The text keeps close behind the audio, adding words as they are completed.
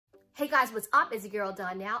Hey guys, what's up? It's your girl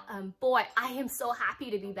Donnell. Boy, I am so happy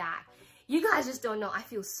to be back. You guys just don't know, I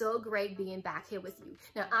feel so great being back here with you.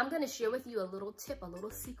 Now, I'm gonna share with you a little tip, a little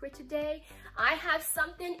secret today. I have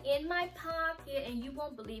something in my pocket and you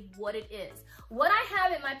won't believe what it is. What I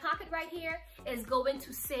have in my pocket right here is going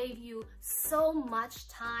to save you so much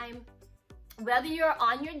time, whether you're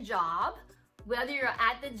on your job, whether you're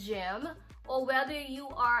at the gym, or whether you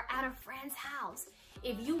are at a friend's house.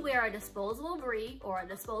 If you wear a disposable brief or a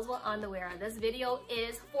disposable underwear, this video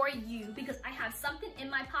is for you because I have something in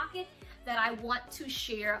my pocket that I want to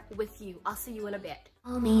share with you. I'll see you in a bit.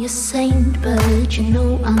 Call me a saint, but you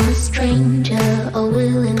know I'm a stranger. Oh,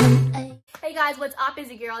 Hey guys, what's up? It's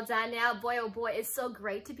your girl Donnell. Boy, oh boy, it's so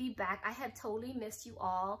great to be back. I have totally missed you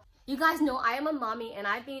all. You guys know I am a mommy and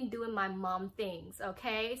I've been doing my mom things,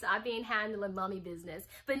 okay? So I've been handling mommy business.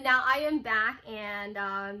 But now I am back and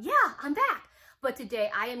yeah, I'm back. But today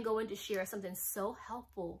I am going to share something so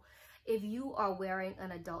helpful. If you are wearing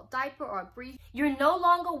an adult diaper or a brief, you're no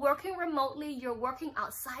longer working remotely, you're working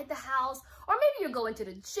outside the house, or maybe you're going to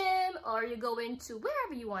the gym or you're going to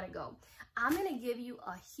wherever you want to go. I'm going to give you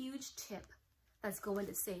a huge tip that's going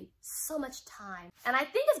to save so much time. And I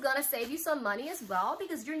think it's going to save you some money as well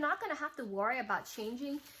because you're not going to have to worry about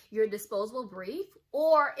changing your disposable brief,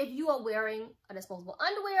 or if you are wearing a disposable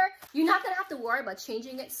underwear, you're not going to have to worry about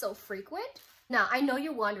changing it so frequent. Now, I know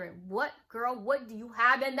you're wondering, what do you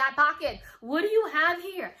have in that pocket? What do you have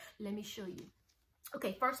here? Let me show you.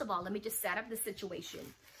 Okay, first of all, let me just set up the situation.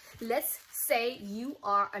 Let's say you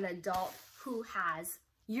are an adult who has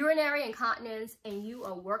urinary incontinence and you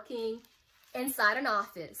are working inside an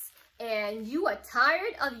office and you are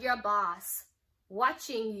tired of your boss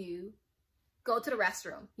watching you go to the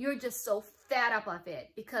restroom. You're just so fed up of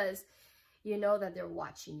it because you know that they're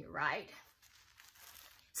watching you, right?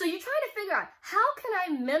 So you're trying to figure out, how can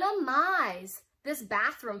I minimize this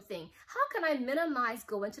bathroom thing? How can I minimize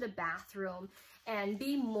going to the bathroom and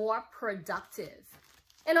be more productive?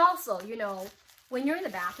 And also, you know, when you're in the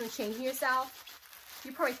bathroom changing yourself,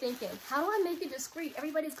 you're probably thinking, how do I make it discreet?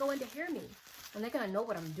 Everybody's going to hear me and they're going to know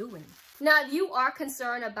what I'm doing. Now, if you are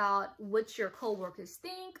concerned about what your coworkers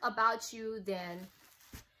think about you, then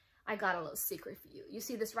I got a little secret for you. You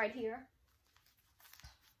see this right here?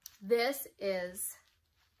 This is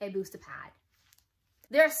a booster pad.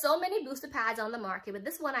 There are so many booster pads on the market, but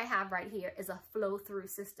this one I have right here is a flow-through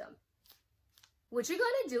system. What you're going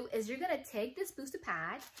to do is you're going to take this booster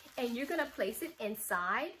pad and you're going to place it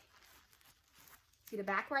inside. See the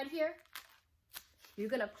back right here? You're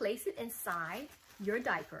going to place it inside your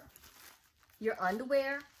diaper, your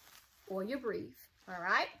underwear, or your brief. All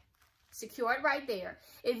right? Secure it right there.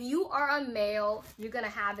 If you are a male, you're going to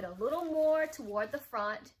have it a little more toward the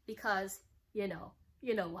front because, you know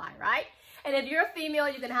why, right? And if you're a female,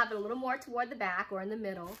 you're gonna have it a little more toward the back or in the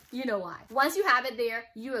middle. You know why. Once you have it there,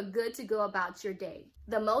 you are good to go about your day.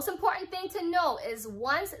 The most important thing to know is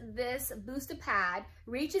once this booster pad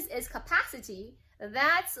reaches its capacity,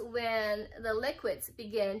 that's when the liquids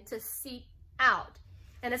begin to seep out.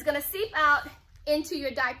 And it's gonna seep out into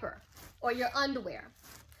your diaper or your underwear.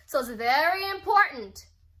 So it's very important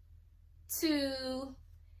to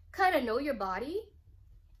kind of know your body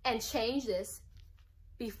and change this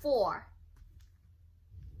before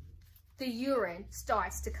the urine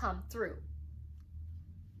starts to come through.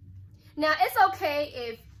 Now, it's okay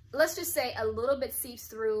if, let's just say, a little bit seeps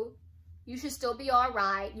through. You should still be all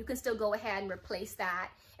right. You can still go ahead and replace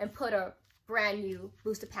that and put a brand new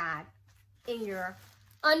booster pad in your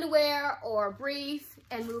underwear or brief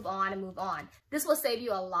and move on and move on. This will save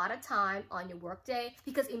you a lot of time on your workday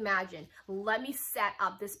because imagine, let me set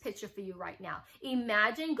up this picture for you right now.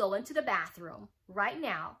 Imagine going to the bathroom right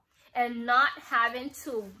now and not having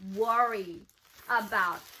to worry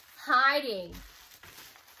about hiding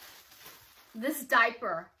this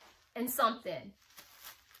diaper in something.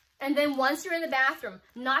 And then once you're in the bathroom,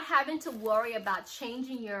 not having to worry about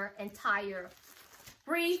changing your entire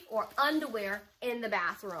brief or underwear in the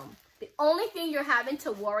bathroom. The only thing you're having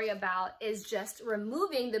to worry about is just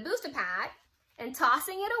removing the booster pad and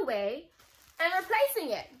tossing it away and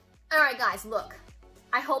replacing it. All right, guys, look,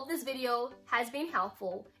 I hope this video has been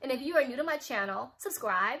helpful. And if you are new to my channel,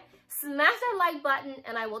 subscribe, smash that like button,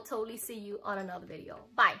 and I will totally see you on another video.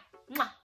 Bye. Mwah.